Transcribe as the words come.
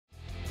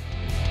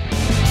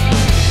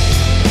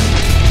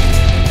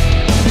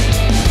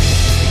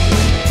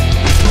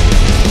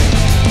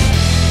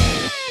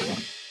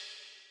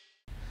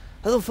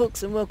Hello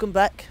folks and welcome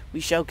back. We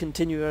shall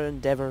continue our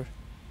endeavour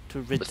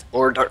to rid... With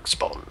more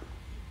Darkspawn.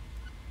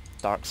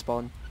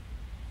 Darkspawn.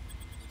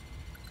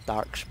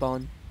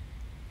 Darkspawn.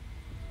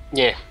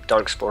 Yeah,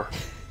 Darkspore.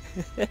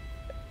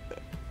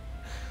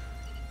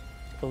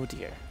 Oh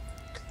dear.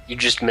 You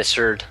just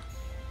misheard.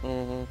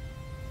 You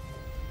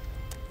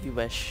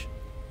wish.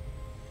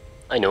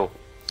 I know.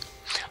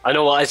 I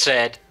know what I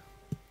said.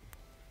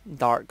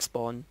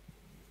 Darkspawn.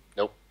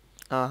 Nope.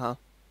 Uh-huh.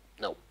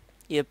 Nope.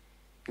 Yep.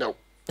 Nope.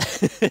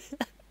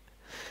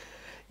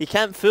 You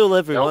can't fool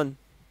everyone. Nope.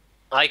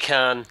 I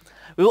can.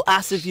 We'll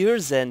ask the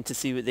viewers then to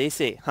see what they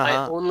say.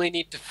 I only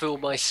need to fool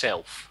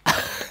myself.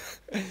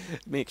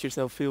 Makes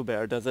yourself feel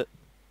better, does it?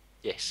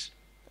 Yes.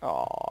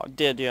 Aw,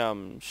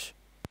 diddums.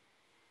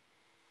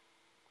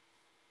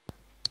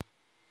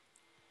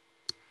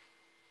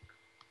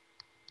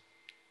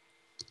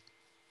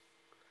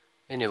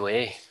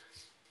 Anyway.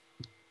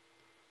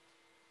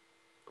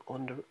 I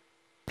wonder...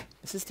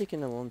 This is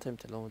taking a long time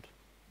to load.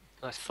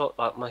 I thought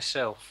that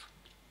myself.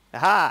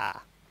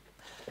 Aha!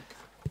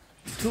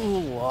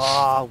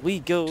 To we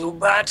go. To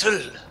battle!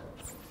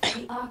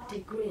 The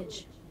Arctic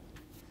Ridge.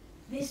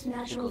 This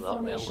natural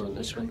formation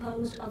is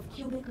composed of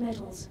cubic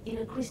metals in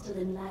a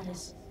crystalline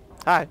lattice.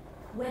 Hi.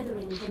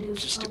 Weathering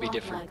produces Just to a be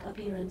different. rock-like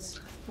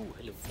appearance. Ooh,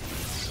 hello.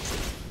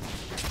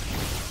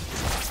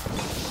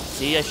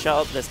 See, I shut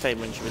up this time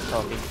when she was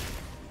talking.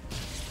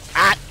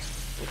 Ah!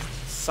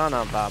 Son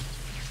of a...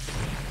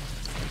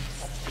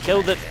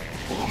 Killed it.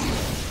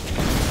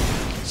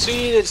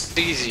 See, it's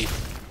easy.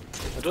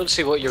 I don't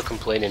see what you're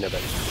complaining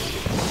about.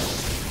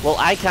 Well,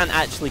 I can't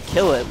actually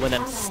kill it when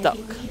I'm stuck.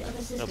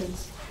 Nope.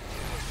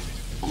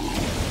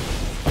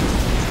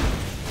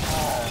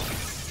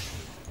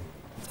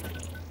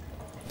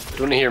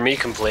 Don't hear me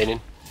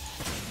complaining.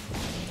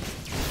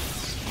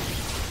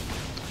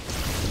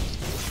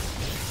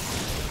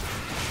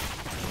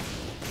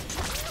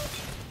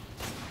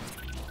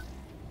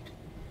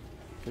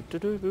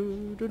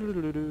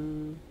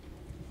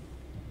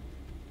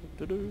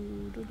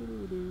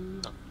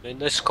 In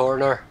this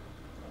corner.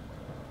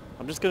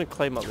 I'm just gonna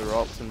climb up the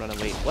rocks and run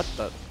away. What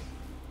the?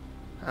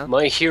 Huh?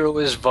 My hero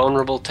is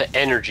vulnerable to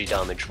energy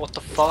damage. What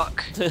the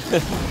fuck?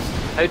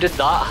 How did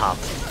that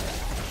happen?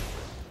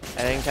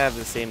 I think I have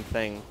the same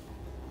thing.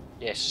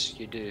 Yes,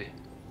 you do.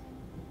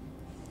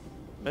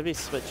 Maybe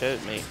switch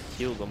out, mate.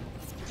 Heal them.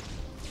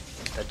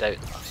 I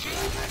doubt that.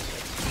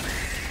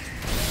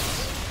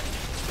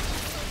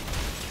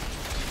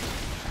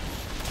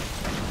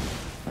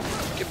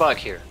 Get back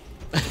here.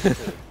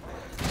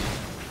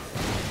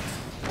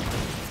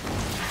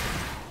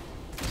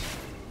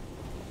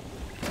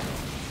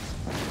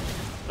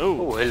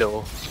 Oh,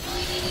 hello.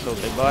 Go,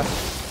 big boy.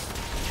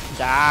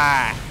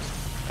 Die!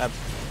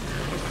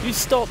 You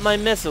stop my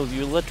missiles,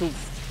 you little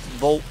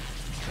bolt.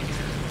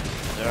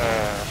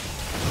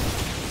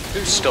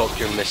 Who stopped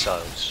your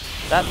missiles?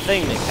 That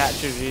thing that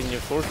catches you in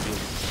your force field.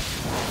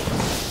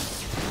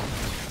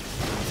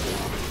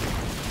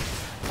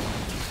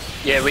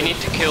 Yeah, we need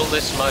to kill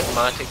this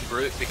magmatic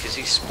brute because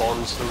he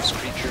spawns those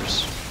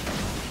creatures.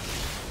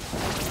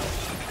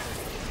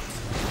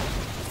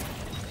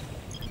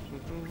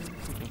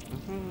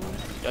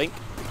 Yoink.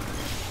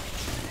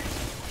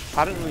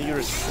 Apparently you're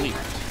asleep.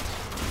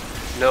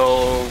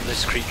 No,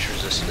 this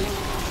creature's asleep.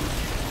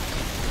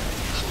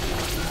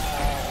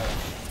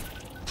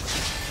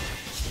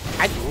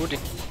 I would.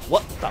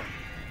 What the?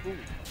 Ooh,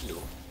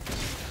 no.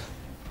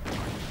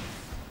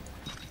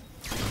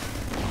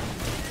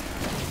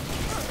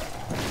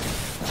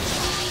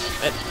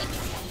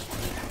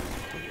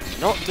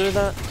 Not do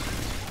that.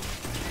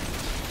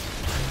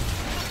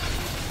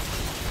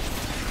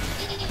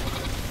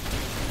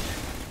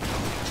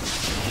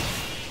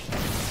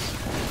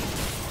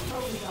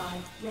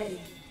 Ready.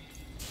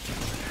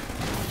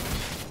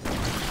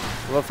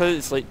 I love how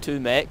it's like two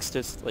mechs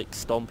just like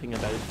stomping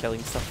about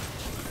killing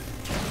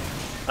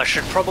stuff. I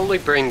should probably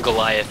bring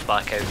Goliath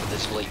back out with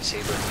his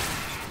lightsaber.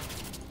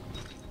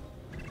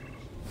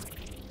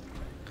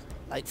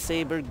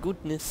 Lightsaber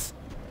goodness.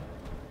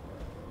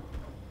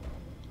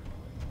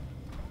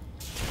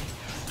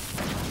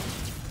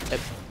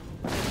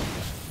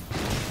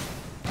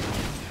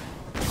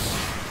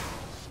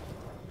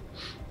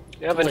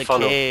 You're having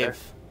fun over there.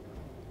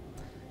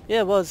 Yeah,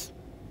 it was.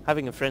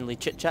 Having a friendly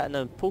chit chat in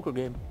a poker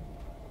game.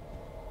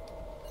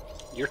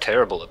 You're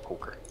terrible at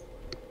poker.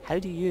 How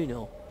do you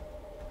know?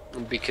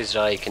 Because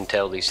I can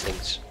tell these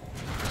things.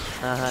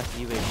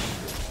 You wish.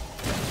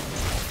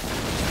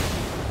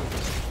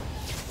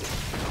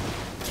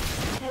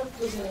 Health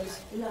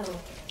reserves low.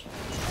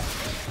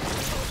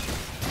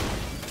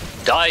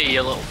 Die,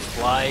 you little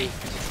fly.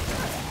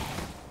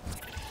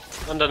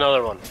 And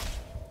another one.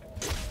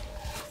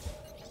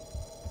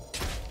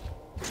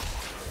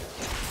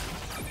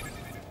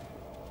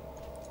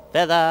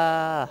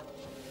 Feather!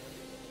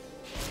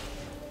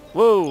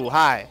 Whoa,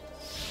 hi!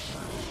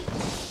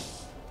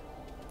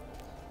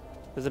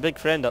 There's a big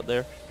friend up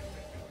there.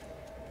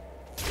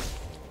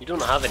 You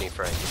don't have any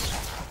friends.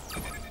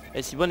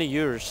 It's one of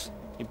yours.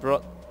 He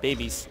brought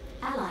babies.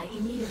 Ally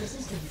in need of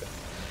assistance.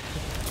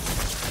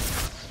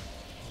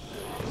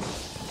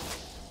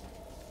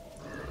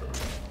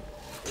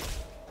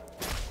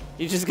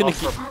 He's just gonna Oh,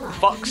 keep. for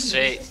fuck's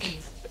sake.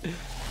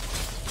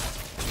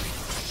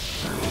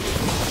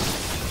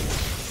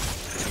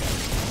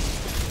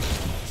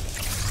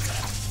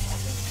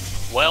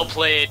 Well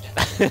played.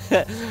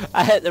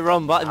 I hit the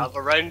wrong button. Have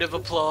a round of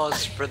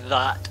applause for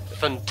that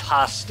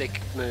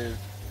fantastic move.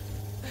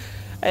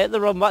 I hit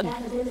the wrong button.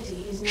 That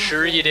ability is now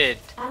Sure you did.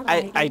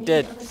 I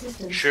did.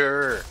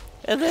 Sure.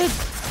 I did.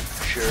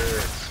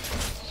 Sure.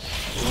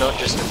 You're not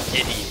just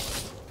an idiot.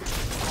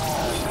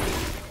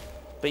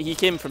 But he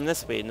came from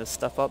this way and there's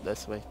stuff up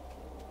this way.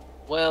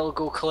 Well,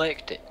 go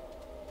collect it.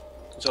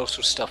 There's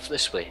also stuff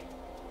this way.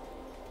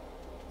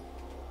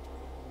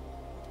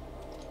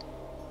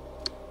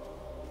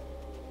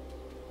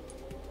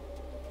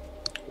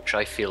 Which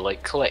I feel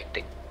like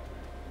collecting.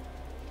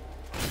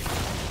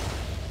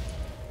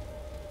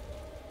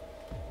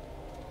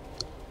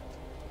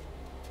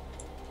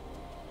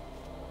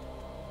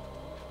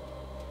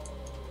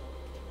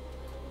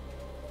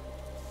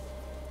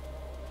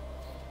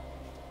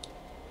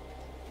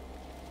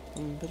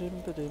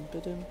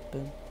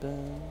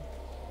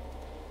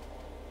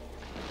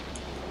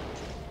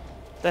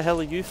 The hell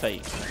are you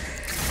fighting?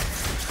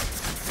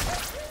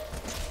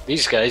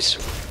 These guys.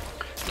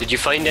 Did you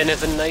find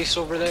anything nice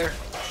over there?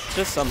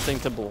 Just something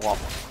to blow up.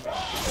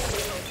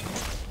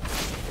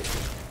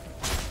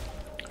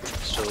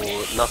 So,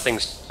 nothing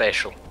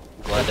special.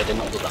 I'm glad I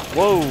didn't do that.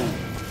 Whoa!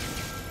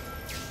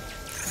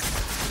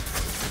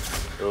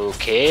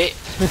 Okay.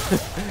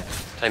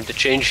 Time to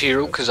change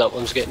hero, because that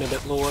one's getting a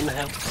bit low on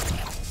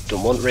health.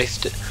 Don't want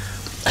Wraith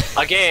to...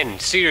 Again,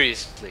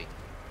 seriously.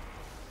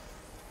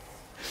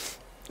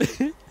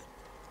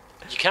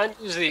 You can't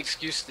use the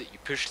excuse that you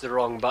pushed the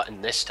wrong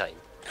button this time.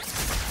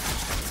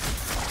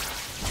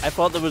 I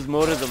thought there was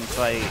more of them,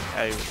 so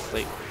I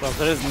like, well,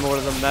 there is more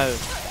of them now.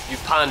 You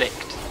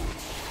panicked.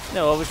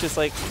 No, I was just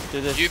like,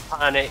 do this. You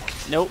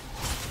panicked. Nope.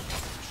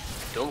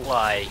 Don't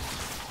lie.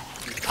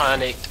 You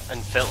panicked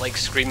and felt like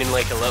screaming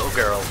like a little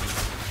girl.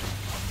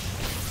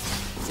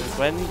 Since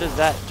when does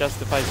that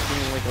justify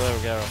screaming like a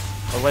little girl?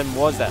 Or when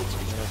was that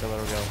screaming like a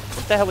little girl?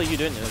 What the hell are you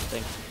doing to this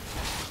thing?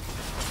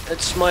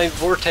 It's my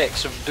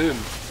vortex of doom.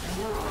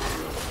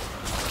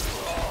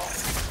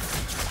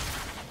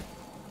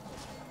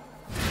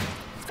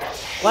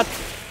 What?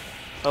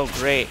 Oh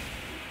great.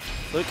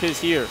 Look who's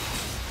here.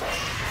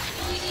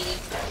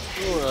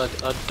 Oh,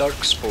 a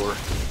Darkspore.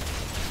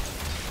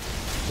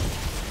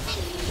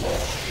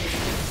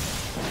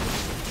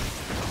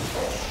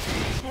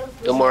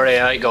 Don't worry,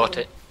 I got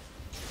it.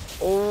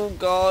 Oh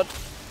god.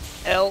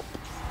 Help.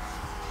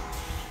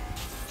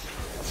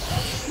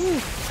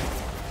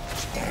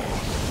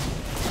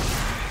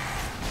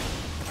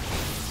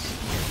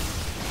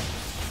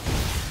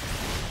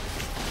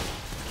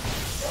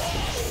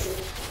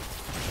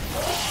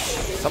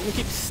 Something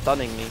keeps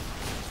stunning me.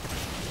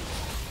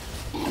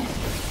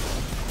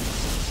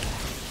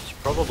 It's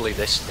probably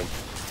this thing.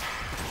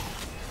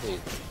 Hey.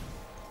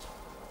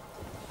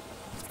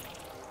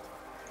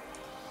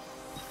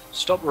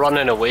 Stop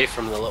running away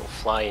from the little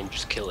fly and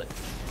just kill it.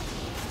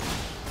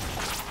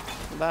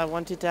 But I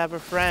wanted to have a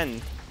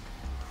friend.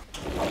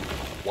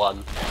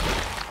 One.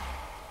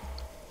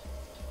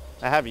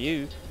 I have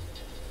you.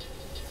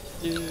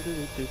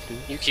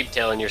 You keep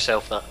telling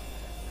yourself that.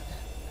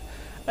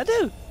 I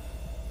do.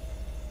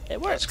 It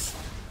works.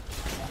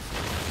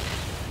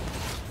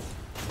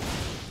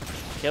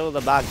 Kill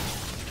the bug.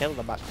 Kill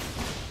the bug.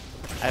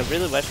 I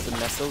really wish the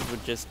missiles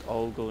would just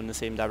all go in the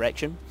same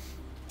direction.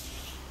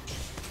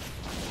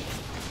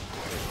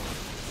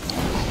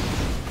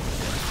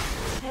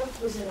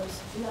 Health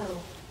reserves low.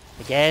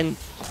 Again.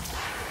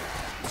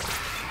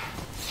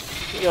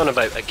 What are you on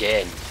about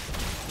again?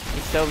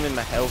 Keep telling me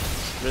my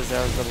health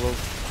reserves are low.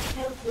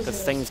 Health Because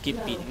reserves things keep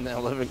low. beating the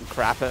living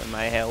crap out of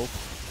my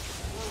health.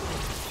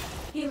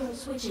 Hero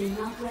switching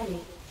not ready.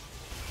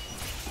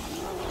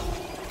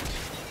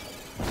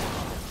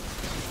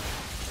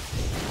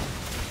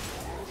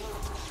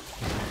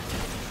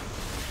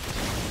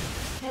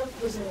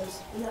 Health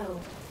reserves low.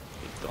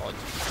 Good God.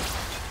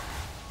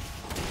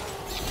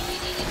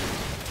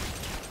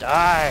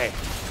 Die!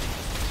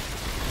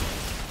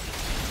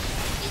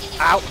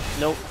 Ow!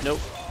 Nope, nope.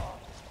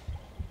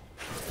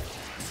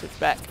 Switch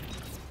back.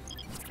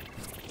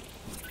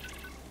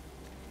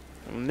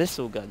 A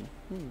missile gun.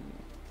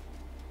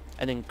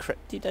 An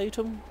encrypted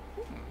item?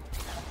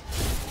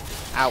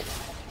 Ow.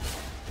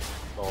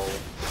 Oh.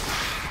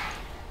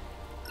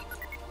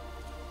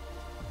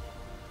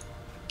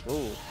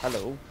 Oh,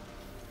 hello.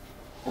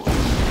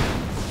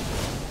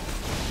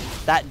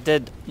 That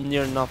did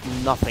near enough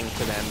nothing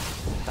to them.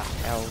 What the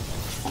hell?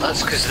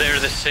 That's because they're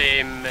the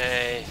same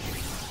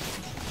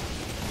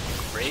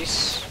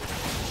race?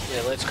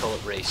 Yeah, let's call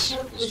it race.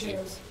 Health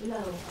reserves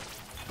low.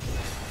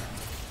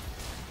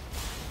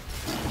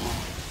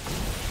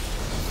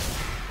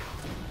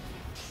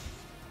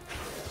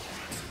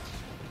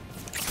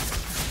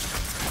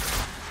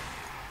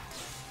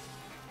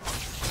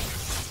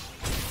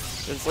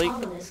 It's like,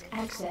 Obelisk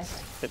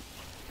access.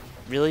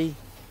 really?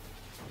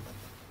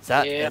 Is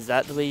that Yeah. is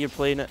that the way you're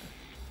playing it?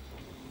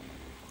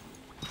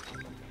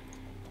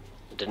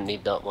 didn't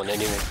need that one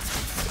anyway.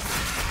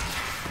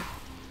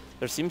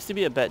 There seems to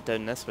be a bit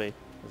down this way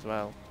as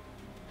well.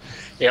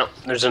 Yeah,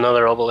 there's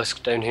another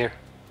obelisk down here.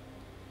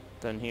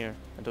 Down here.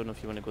 I don't know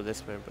if you want to go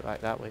this way or like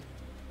that way.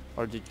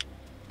 Or did...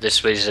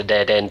 This way is a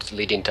dead end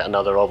leading to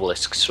another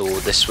obelisk, so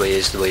this way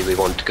is the way we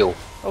want to go.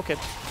 Okay.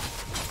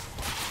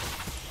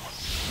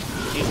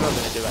 He's not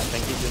going to do what I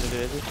think he's going to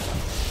do, is he?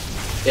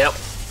 Yep.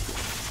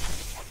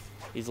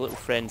 His little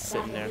friend's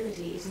sitting there.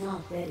 Is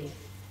not ready.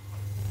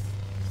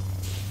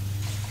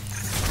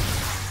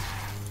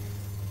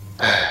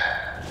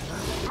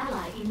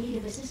 Ally in need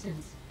of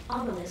assistance.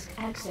 Obelisk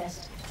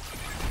accessed.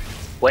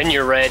 When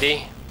you're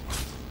ready.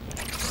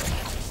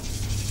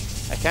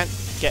 I can't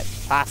get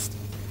past.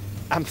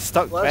 I'm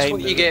stuck Well, that's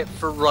behind what you get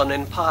for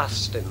running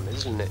past him,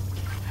 isn't it?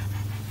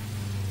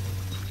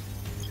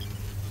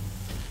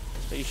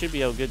 But you should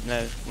be all good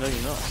now. No,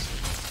 you're not.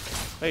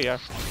 There you are.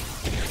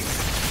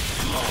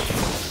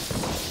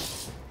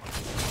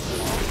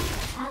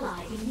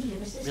 Ally in need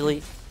of assistance.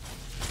 Really?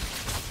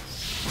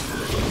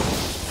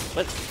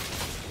 What?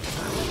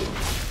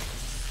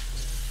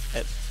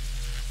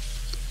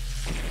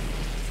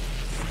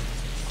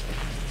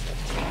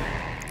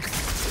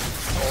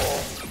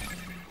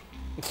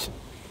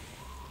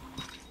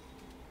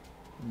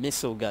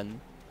 Missile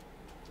gun.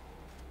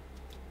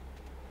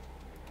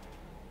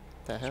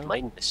 The hell?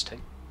 Mine this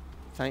time.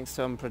 Thanks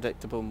to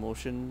unpredictable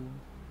motion,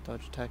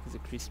 dodge attack is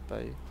increased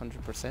by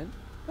 100%.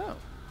 Oh,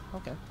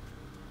 okay.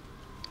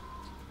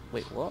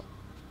 Wait, what?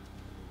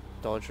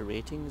 Dodge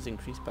rating is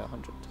increased by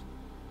 100.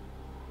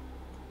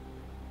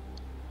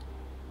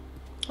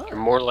 Oh. You're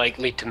more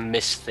likely to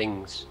miss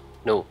things.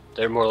 No,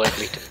 they're more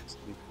likely to miss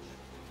things.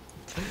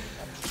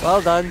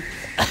 Well done.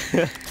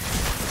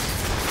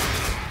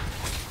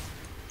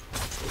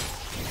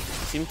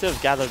 Seem to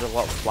have gathered a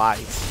lot of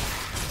flies.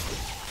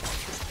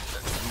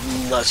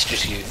 That's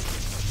just you.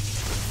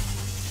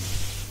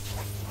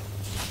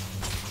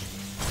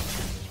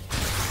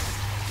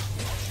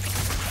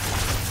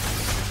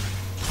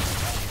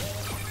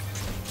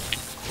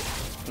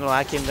 No,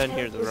 I came down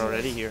here, they were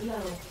already here.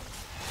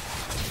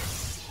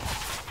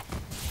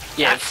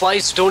 Yeah,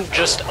 flies don't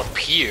just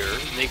appear,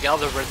 they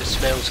gather where the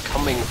smell's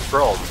coming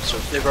from. So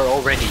if they were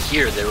already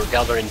here, they were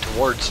gathering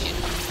towards you.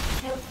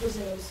 Health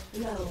reserves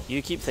low.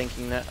 You keep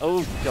thinking that.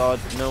 Oh god,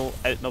 no,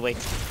 out my way.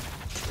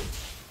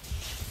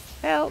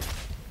 Help!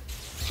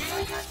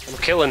 I'm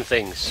killing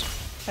things.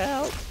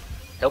 Help!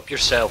 Help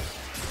yourself.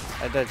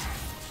 I did.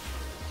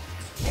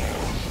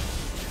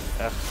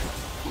 Ugh.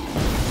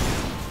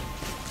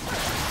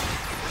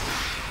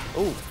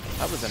 Oh,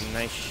 that was a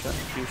nice shot.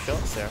 Few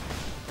shots there.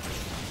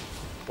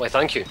 Why,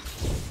 thank you.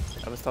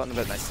 I was talking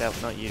about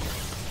myself, not you.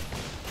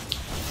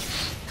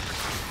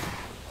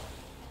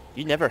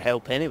 You never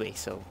help anyway,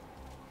 so...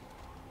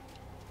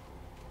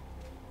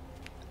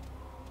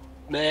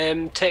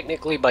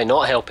 Technically by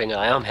not helping,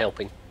 I am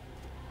helping.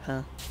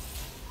 Huh?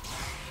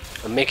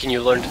 I'm making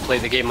you learn to play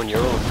the game on your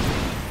own.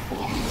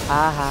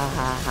 Ha ha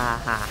ha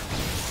ha ha.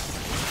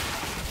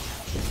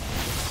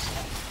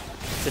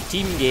 It's a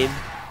team game.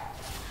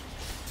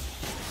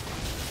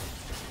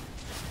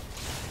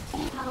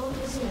 Power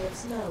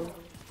reserves low.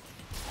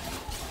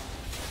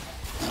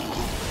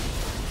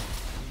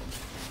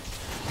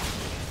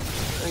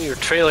 Oh, you're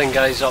trailing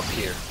guys up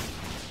here.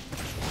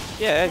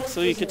 Yeah, Health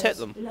so you could hit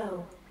them. reserves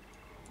low.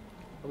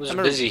 I was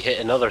busy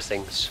hitting other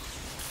things.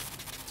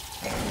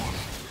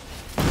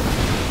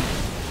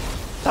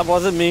 That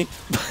wasn't me.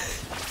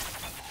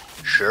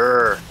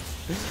 Sure.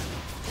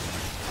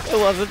 It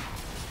wasn't.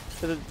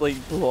 Didn't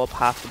like blow up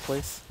half the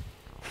place.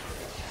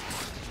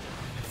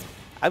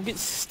 I've got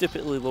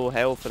stupidly low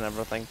health and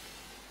everything.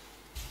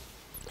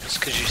 It's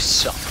because you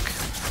suck.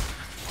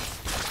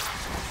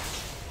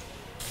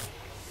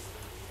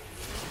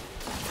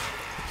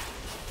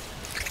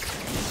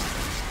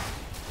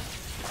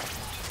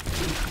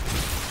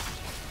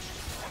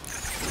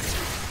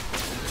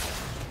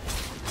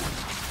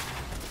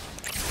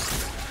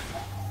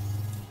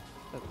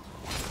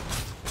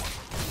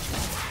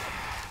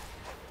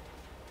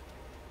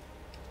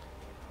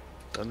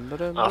 Dun, dun,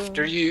 dun,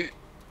 After dun. you.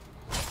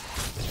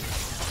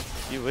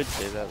 You would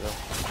say that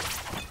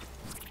though.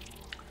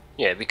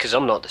 Yeah, because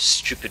I'm not the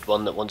stupid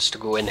one that wants to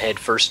go in head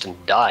first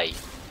and die.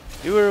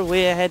 You were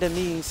way ahead of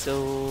me,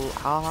 so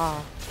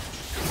ha.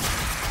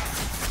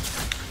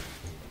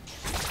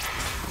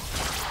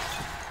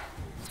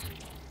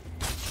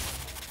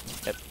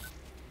 Yep.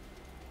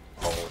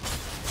 Oh,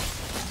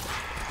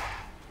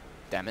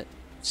 Damn it.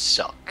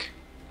 suck.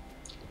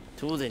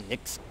 To the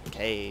next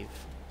cave.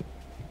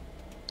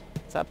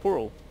 Is that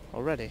portal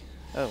already?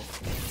 Oh.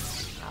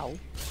 Ow.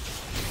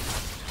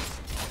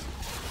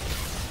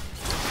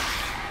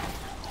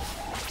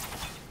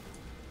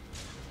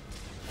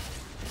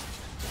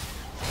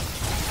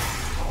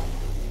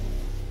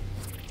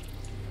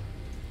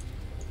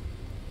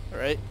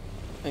 Alright.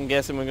 I'm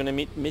guessing we're gonna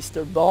meet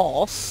Mr.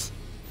 Boss.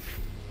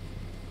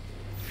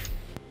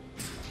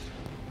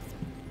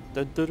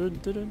 Dun, dun, dun,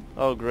 dun, dun.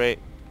 Oh great.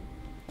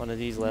 One of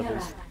these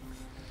levels.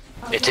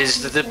 It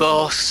is the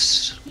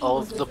boss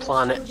of the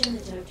planet.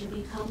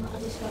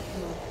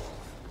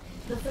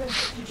 The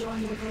first to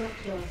join the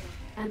corruptor,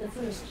 and the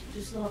first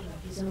to slaughter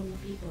his own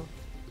people.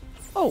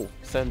 Oh,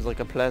 sounds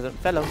like a pleasant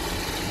fellow.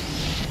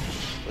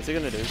 What's he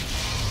gonna do?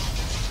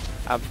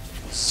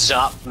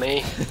 Zap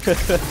me.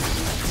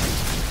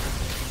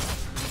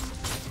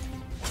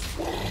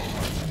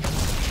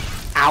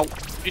 Ow!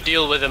 You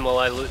deal with him while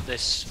I loot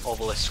this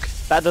obelisk.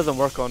 That doesn't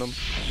work on him.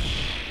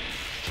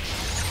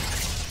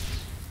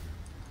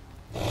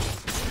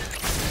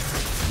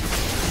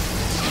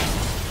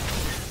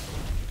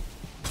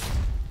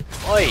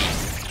 Oi!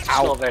 It's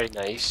not very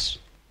nice.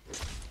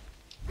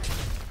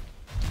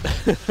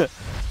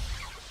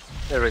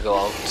 There we go,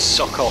 I'll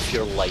suck off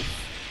your life.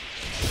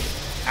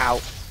 Ow.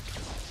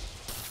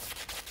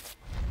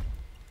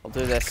 I'll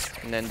do this,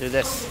 and then do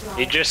this.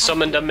 You just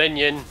summoned a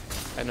minion.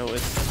 I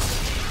noticed.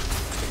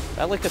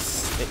 That like a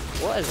stick.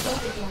 What is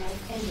that?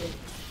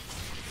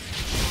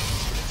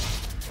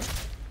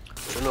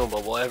 I don't know,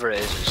 but whatever it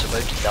is, it's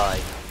about to die.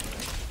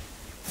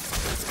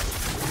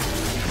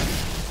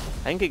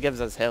 I think it gives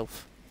us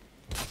health.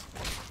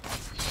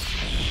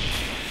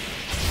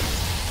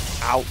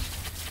 Ow.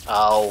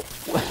 Ow.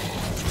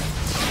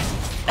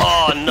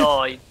 Oh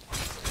no!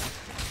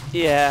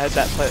 Yeah, I had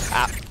that play.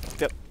 Ah.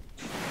 Yep.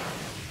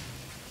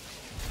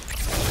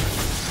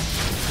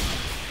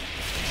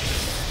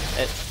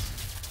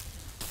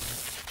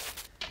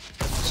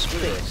 Screw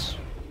this.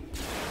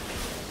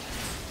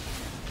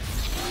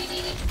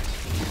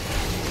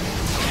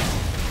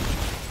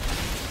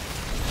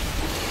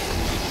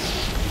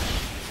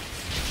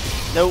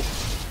 Nope.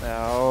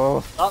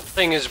 No. That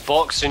thing is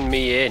boxing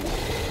me in.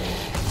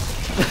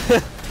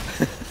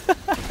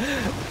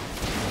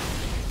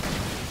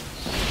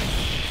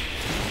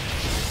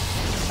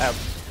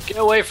 Get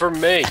away from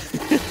me!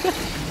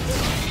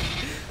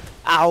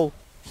 Ow.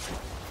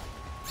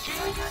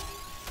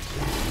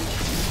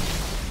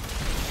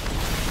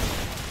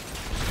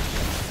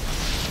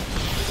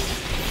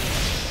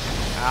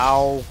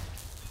 Ow. Ooh,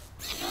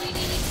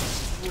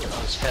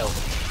 that was hell.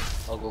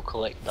 I'll go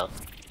collect that.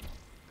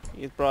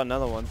 You brought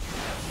another one.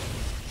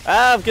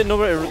 Ah, I'm getting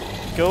nowhere to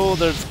go.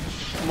 There's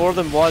more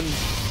than one.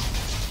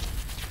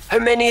 How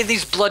many of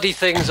these bloody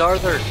things are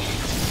there?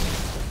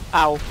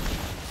 Ow.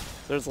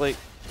 There's like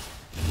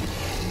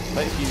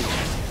quite a few.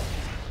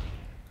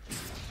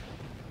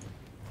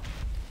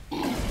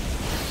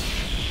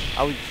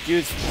 I'll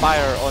use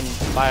fire on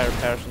fire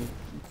person.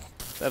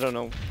 I don't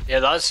know. Yeah,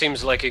 that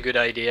seems like a good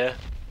idea.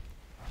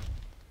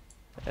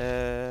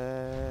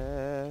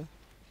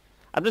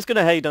 I'm just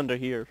gonna hide under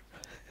here.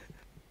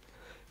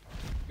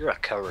 You're a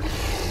coward.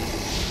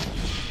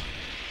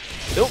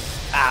 Nope.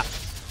 Ah.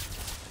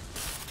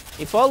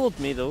 He followed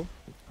me though.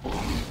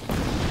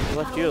 He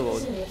left you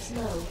alone.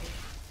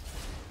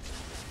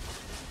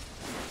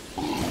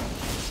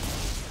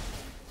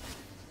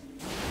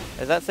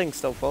 Is that thing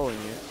still following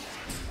you?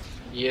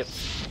 Yep.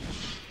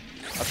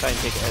 I'll try and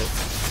take it out.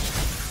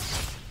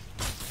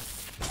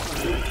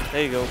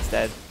 There you go, it's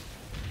dead.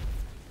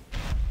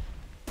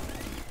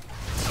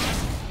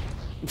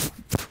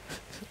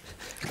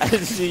 I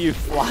didn't see you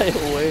fly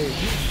away.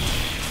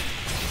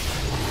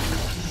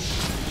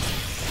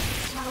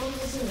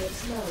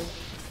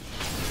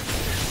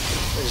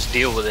 Let's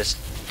deal with this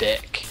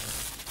dick.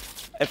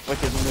 If I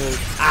can move.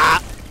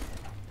 Ah!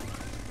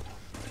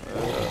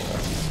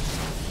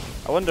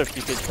 I wonder if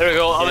you could... There we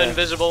go, I'm yeah.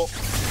 invisible.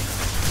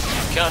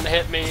 Can't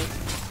hit me. You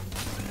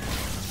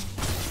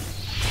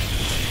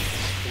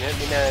can hit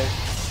me now.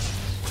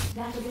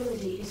 That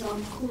ability is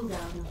on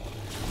cooldown.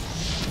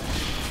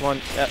 Come on.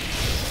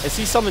 Is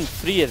he summoned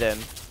 3 of them?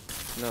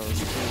 No, it's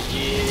 2.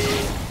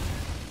 Yeah.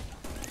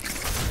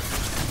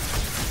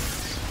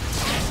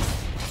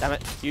 Damn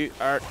it, you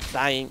are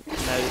dying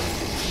now.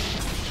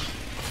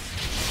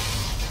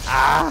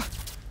 Ah!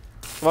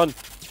 Come on.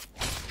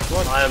 Come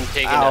on. I am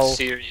taking Ow. a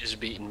serious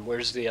beating.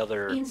 Where's the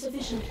other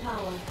Insufficient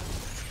power.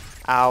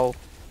 Ow.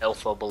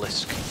 elf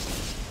obelisk?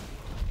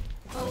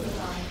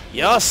 Overdrive.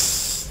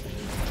 Yes!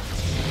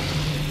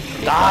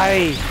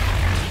 Die!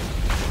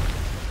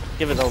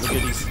 Give it all the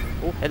goodies.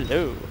 Oh,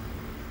 hello.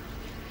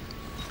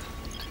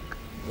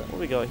 What do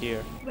we got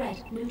here?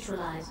 Threat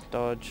neutralized.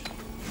 Dodge.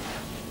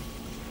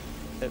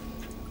 Yep.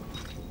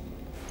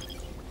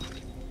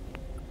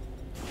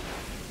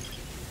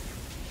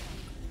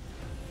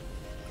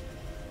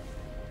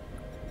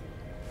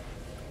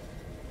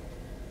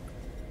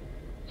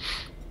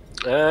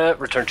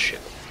 Return to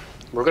ship.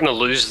 We're gonna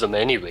lose them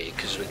anyway,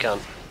 because we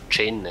can't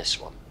chain this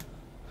one.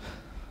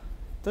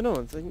 Don't know,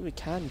 I think we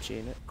can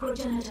chain it.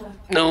 Progenitor.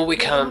 No, we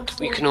can't.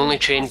 We can only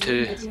chain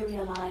 2,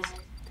 Materialized.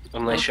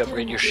 unless you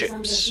upgrade your Is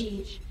under ships.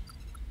 siege.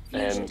 Um,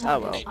 Fusion ah,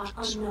 targets well.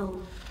 are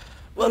unknown.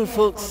 Well, Prepare for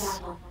folks,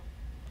 battle.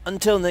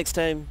 until next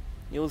time,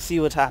 you'll see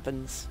what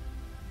happens.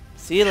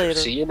 See you later.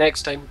 See you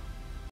next time.